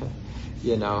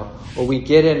 or we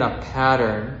get in a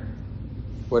pattern,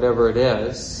 whatever it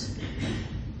is,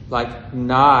 like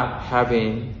not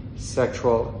having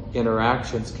sexual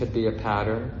interactions could be a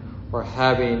pattern, or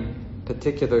having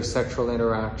particular sexual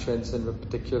interactions in a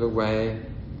particular way,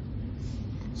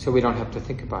 so we don't have to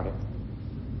think about it.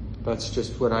 That's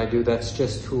just what I do. That's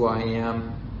just who I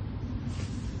am.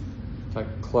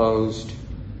 Like, closed.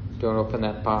 Don't open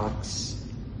that box.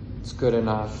 It's good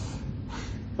enough.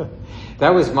 That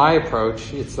was my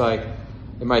approach. It's like,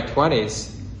 in my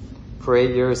 20s, for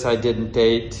 8 years I didn't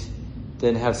date,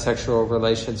 didn't have sexual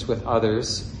relations with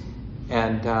others.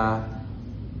 And,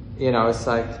 it's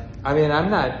like, I mean, I'm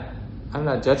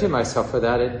not judging myself for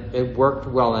that. It worked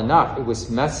well enough. It was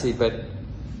messy, but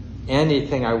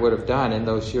anything I would have done in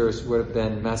those years would have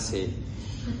been messy.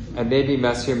 And maybe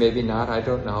messier, maybe not, I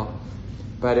don't know.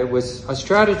 But it was a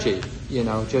strategy,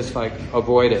 just like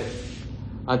avoid it.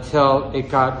 Until it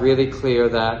got really clear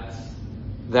that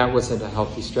that wasn't a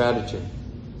healthy strategy,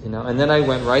 And then I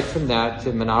went right from that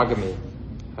to monogamy.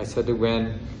 I said to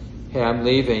Wynn, hey, I'm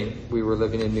leaving. We were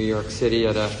living in New York City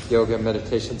at a yoga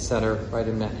meditation center right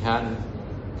in Manhattan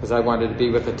because I wanted to be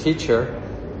with a teacher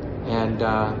and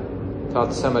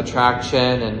felt some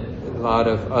attraction and a lot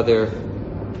of other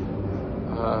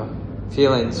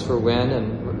feelings for Wynn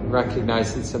and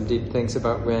recognizing some deep things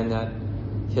about Wynn that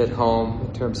hit home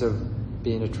in terms of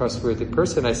being a trustworthy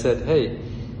person. I said, hey,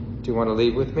 do you want to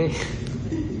leave with me?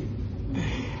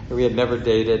 We had never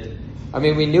dated. I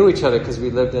mean, we knew each other because we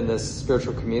lived in this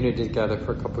spiritual community together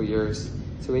for a couple years.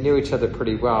 So we knew each other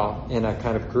pretty well in a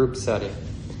kind of group setting.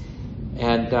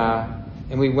 And I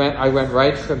went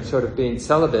right from sort of being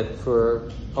celibate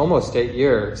for almost 8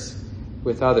 years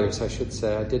with others, I should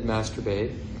say. I did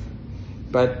masturbate.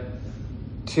 But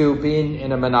to being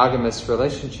in a monogamous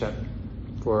relationship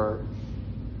for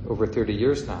over 30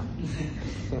 years now.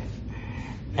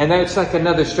 And that's like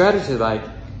another strategy,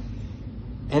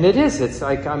 and it is, it's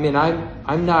like, I mean,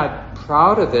 I'm not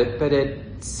proud of it, but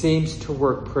it seems to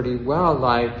work pretty well.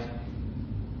 Like,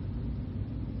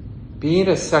 being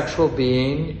a sexual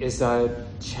being is a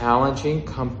challenging,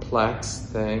 complex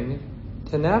thing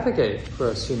to navigate for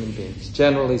us human beings.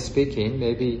 Generally speaking,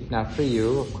 maybe not for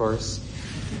you, of course,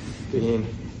 being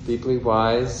deeply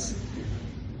wise.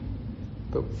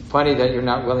 But funny that you're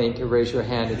not willing to raise your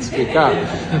hand and speak up.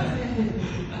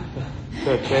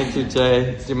 Good, thank you,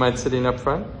 Jay. Do you mind sitting up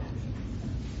front?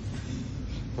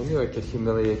 I knew I could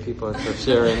humiliate people into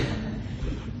sharing.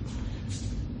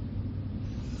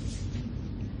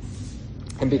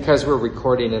 And because we're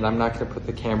recording it, I'm not going to put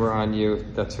the camera on you.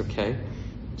 That's okay.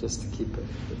 Just to keep it,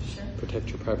 sure. Protect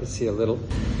your privacy a little.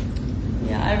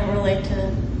 Yeah, I relate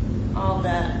to all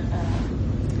that.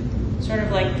 Sort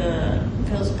of like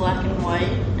feels black and white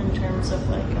in terms of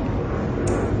like,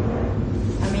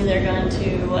 I'm either going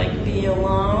to be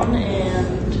alone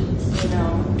and,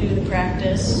 do the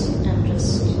practice and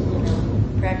just,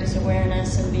 practice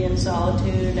awareness and be in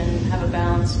solitude and have a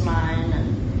balanced mind,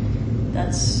 and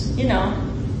that's, a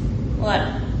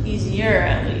lot easier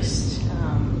at least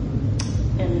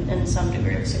in some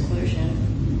degree of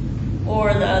seclusion.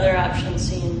 Or the other option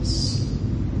seems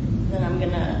that I'm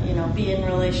gonna, be in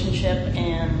relationship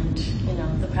and,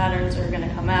 the patterns are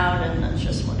gonna come out and that's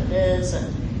just what it is,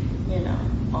 and,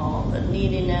 all the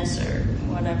neediness or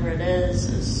whatever it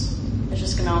is it's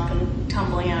just going to all come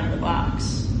tumbling out of the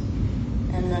box.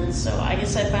 And then so I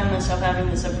guess I found myself having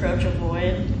this approach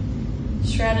avoid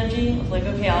strategy of like,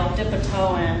 okay, I'll dip a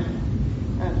toe in,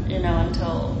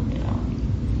 until,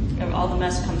 all the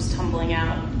mess comes tumbling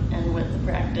out. And with the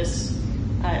practice,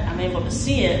 I'm able to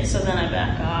see it, so then I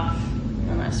back off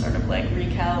and I sort of like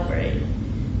recalibrate.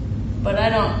 But I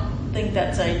don't think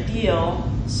that's ideal,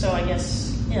 so I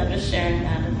guess, just sharing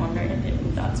that and wondering if you have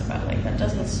any thoughts about like that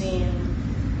doesn't seem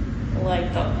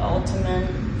like the ultimate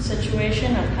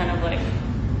situation of kind of like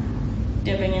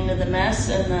dipping into the mess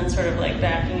and then sort of like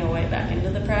backing away back into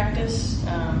the practice,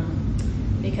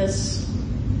 because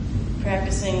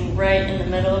practicing right in the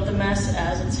middle of the mess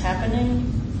as it's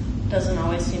happening doesn't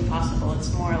always seem possible.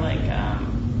 It's more like,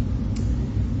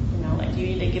 like you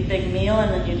eat a big meal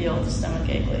and then you deal with the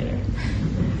stomachache later.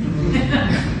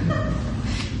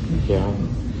 Yeah.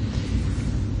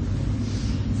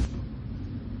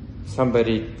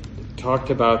 Somebody talked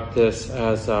about this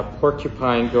as a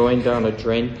porcupine going down a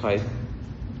drain pipe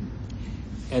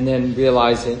and then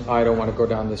realizing, I don't want to go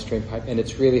down this drain pipe, and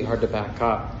it's really hard to back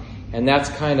up. And that's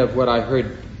kind of what I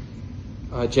heard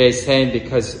Jay saying,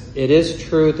 because it is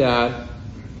true that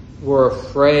we're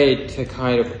afraid to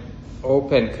kind of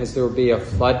open because there will be a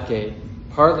floodgate,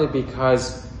 partly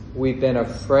because we've been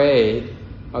afraid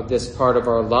of this part of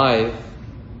our life.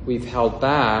 We've held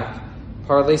back,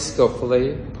 partly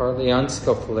skillfully, partly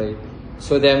unskillfully.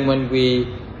 So then when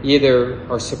we either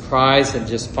are surprised and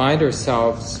just find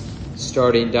ourselves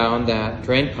starting down that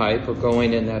drain pipe or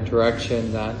going in that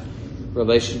direction, that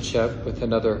relationship with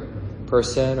another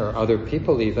person or other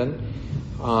people even,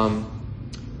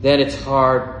 then it's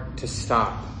hard to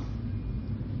stop.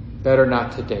 Better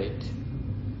not to date.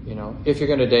 If you're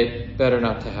going to date, better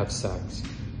not to have sex.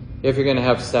 If you're going to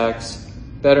have sex,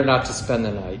 better not to spend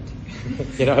the night.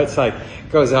 It's like,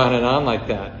 goes on and on like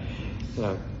that.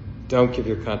 Don't give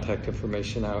your contact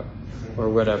information out or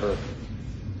whatever.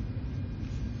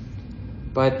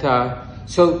 But,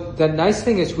 so the nice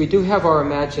thing is we do have our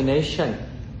imagination,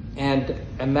 and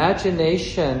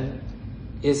imagination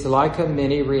is like a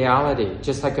mini reality,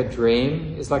 just like a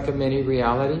dream is like a mini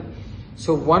reality.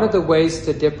 So one of the ways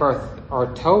to dip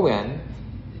our toe in,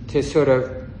 to sort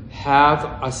of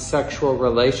have a sexual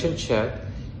relationship,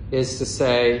 is to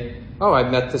say, oh, I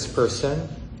met this person,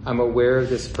 I'm aware of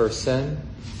this person,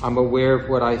 I'm aware of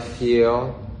what I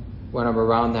feel when I'm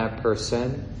around that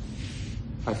person,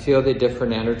 I feel the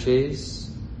different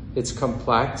energies, it's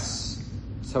complex.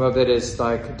 Some of it is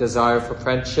like desire for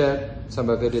friendship, some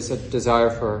of it is a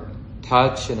desire for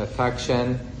touch and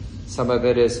affection, some of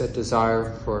it is a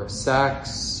desire for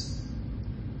sex,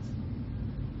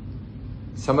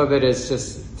 some of it is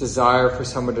just desire for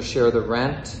someone to share the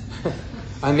rent.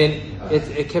 I mean,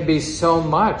 it can be so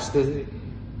much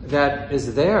that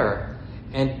is there.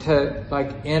 And to,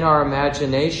 like, in our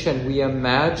imagination, we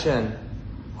imagine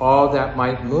all that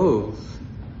might move.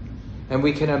 And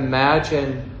we can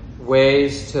imagine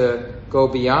ways to go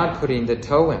beyond putting the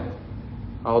toe in,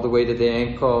 all the way to the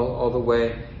ankle, all the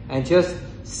way, and just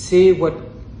see what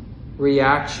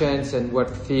reactions and what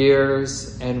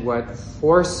fears and what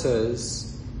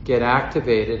forces get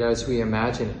activated as we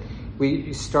imagine it.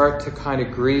 We start to kind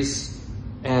of grease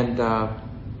and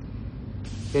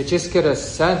just get a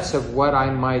sense of what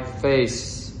I might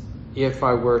face if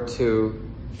I were to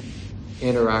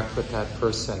interact with that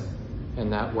person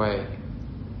in that way.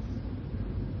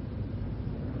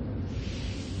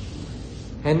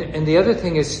 And the other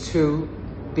thing is to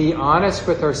be honest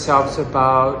with ourselves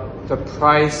about the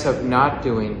price of not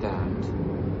doing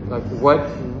that. Like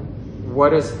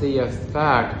what is the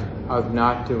effect of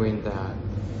not doing that?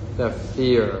 The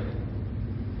fear.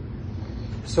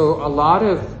 So a lot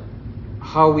of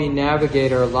how we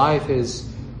navigate our life is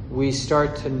we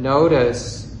start to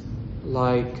notice,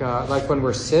 like when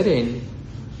we're sitting,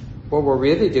 what we're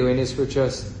really doing is we're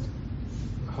just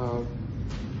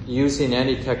using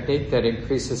any technique that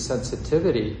increases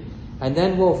sensitivity. And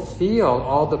then we'll feel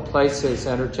all the places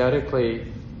energetically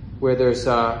where there's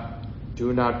a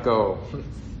do not go,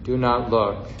 do not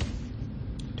look,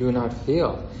 do not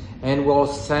feel. And we'll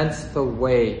sense the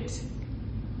weight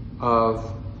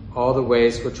of all the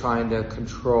ways we're trying to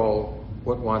control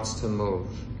what wants to move.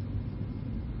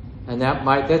 And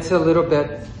that's a little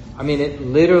bit, it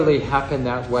literally happened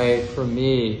that way for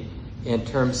me in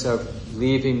terms of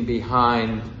leaving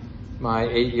behind my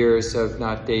 8 years of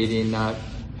not dating, not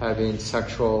having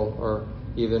sexual or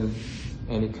even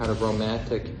any kind of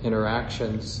romantic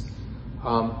interactions.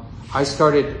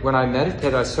 When I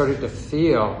meditated, I started to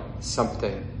feel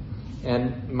something.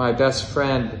 And my best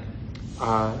friend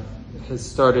has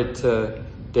started to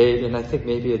date, and I think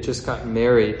maybe had just gotten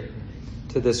married,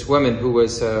 to this woman who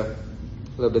was a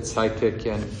little bit psychic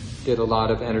and did a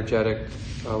lot of energetic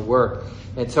work.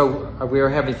 And so we were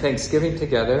having Thanksgiving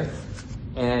together,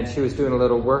 and she was doing a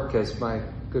little work as my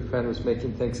good friend was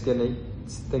making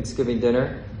Thanksgiving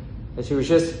dinner. And she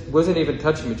wasn't even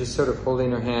touching me, just sort of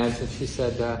holding her hands. And she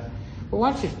said, well,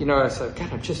 why don't you, I said,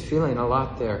 God, I'm just feeling a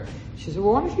lot there. She said,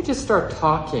 well, why don't you just start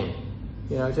talking?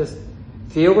 Just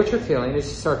feel what you're feeling and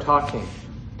just start talking.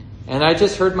 And I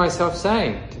just heard myself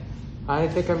saying, I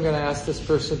think I'm going to ask this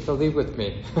person to leave with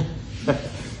me,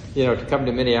 to come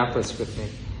to Minneapolis with me.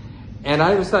 And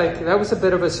I was like, that was a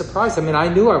bit of a surprise. I mean, I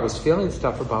knew I was feeling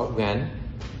stuff about Wen,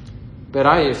 but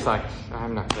I was like,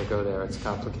 I'm not going to go there. It's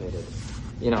complicated.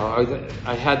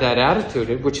 I had that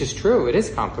attitude, which is true. It is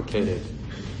complicated.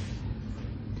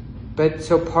 But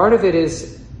so part of it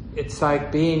is, it's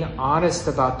like being honest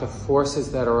about the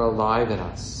forces that are alive in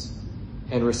us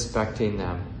and respecting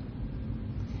them.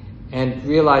 And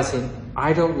realizing,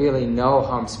 I don't really know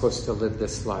how I'm supposed to live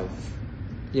this life.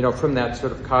 From that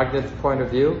sort of cognitive point of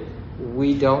view,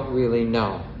 we don't really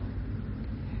know.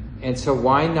 And so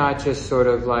why not just sort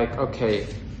of like, okay,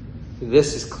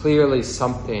 this is clearly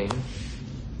something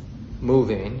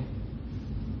moving.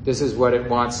 This is what it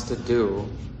wants to do.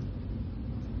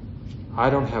 I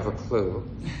don't have a clue.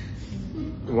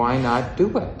 Why not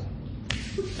do it?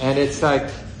 And it's like,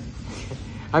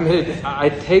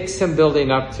 it takes some building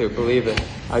up to, believe it.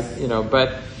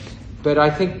 But I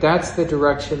think that's the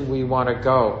direction we want to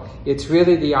go. It's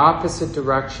really the opposite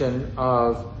direction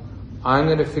of, I'm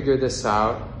going to figure this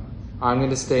out. I'm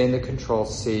going to stay in the control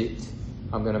seat.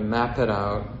 I'm going to map it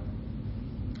out.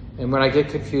 And when I get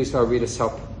confused, I'll read a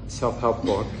self-help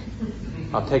book.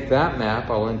 I'll take that map,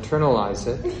 I'll internalize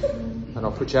it, and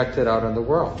I'll project it out in the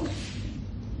world.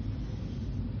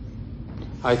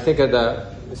 I think of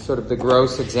the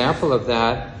gross example of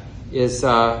that is,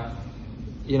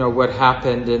 what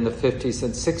happened in the 50s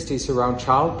and 60s around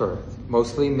childbirth.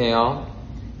 Mostly male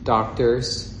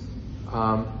doctors,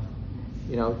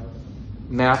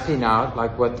 mapping out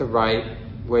like what the right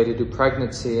way to do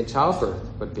pregnancy and childbirth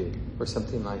would be, or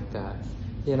something like that.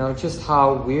 Just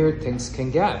how weird things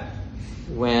can get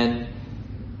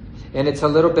and it's a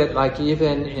little bit like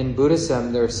even in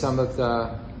Buddhism, there's some of the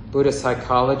Buddhist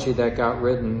psychology that got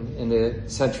written in the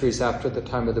centuries after the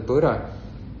time of the Buddha,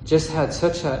 just had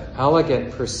such an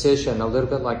elegant precision, a little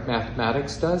bit like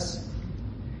mathematics does,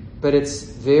 but it's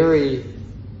very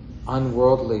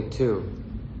unworldly too.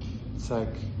 It's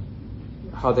like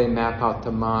how they map out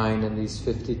the mind and these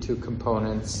 52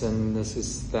 components, and this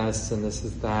is this and this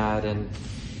is that, and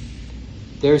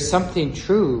there's something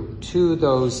true to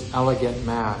those elegant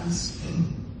maths,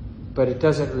 but it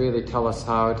doesn't really tell us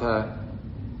how to,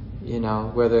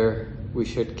 whether we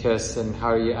should kiss and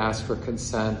how you ask for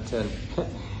consent and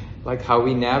like how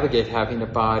we navigate having a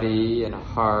body and a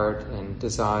heart and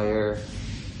desire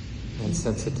and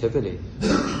sensitivity.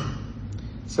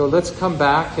 So let's come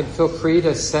back and feel free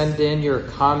to send in your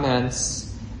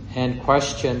comments and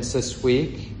questions this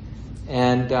week.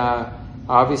 And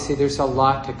obviously there's a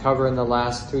lot to cover in the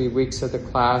last 3 weeks of the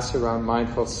class around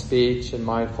mindful speech and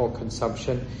mindful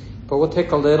consumption. But we'll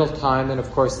take a little time, and of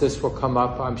course this will come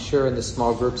up, I'm sure, in the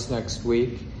small groups next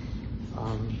week.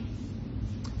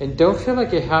 And don't feel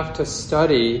like you have to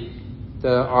study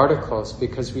the articles,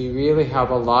 because we really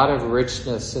have a lot of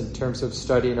richness in terms of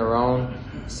studying our own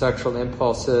sexual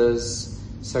impulses,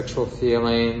 sexual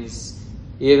feelings.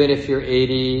 Even if you're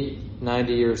 80,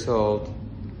 90 years old,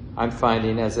 I'm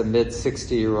finding as a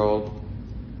mid-60-year-old,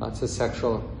 lots of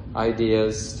sexual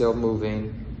ideas still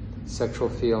moving, sexual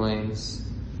feelings.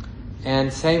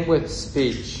 And same with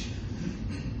speech.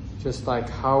 Just like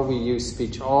how we use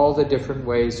speech, all the different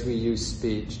ways we use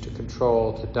speech to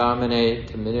control, to dominate,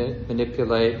 to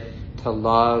manipulate, to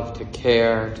love, to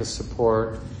care, to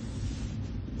support.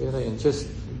 Really, and just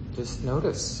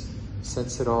notice,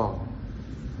 sense it all.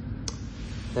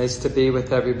 Nice to be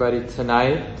with everybody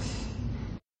tonight.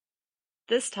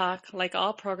 This talk, like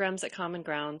all programs at Common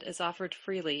Ground, is offered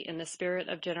freely in the spirit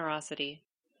of generosity.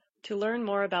 To learn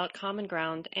more about Common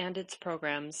Ground and its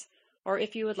programs, or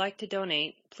if you would like to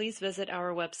donate, please visit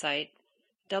our website,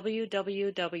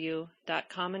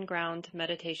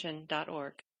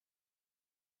 www.commongroundmeditation.org.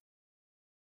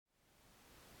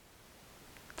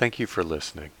 Thank you for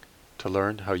listening. To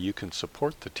learn how you can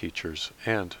support the teachers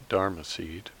and Dharma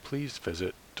Seed, please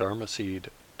visit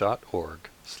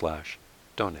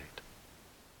dharmaseed.org/donate.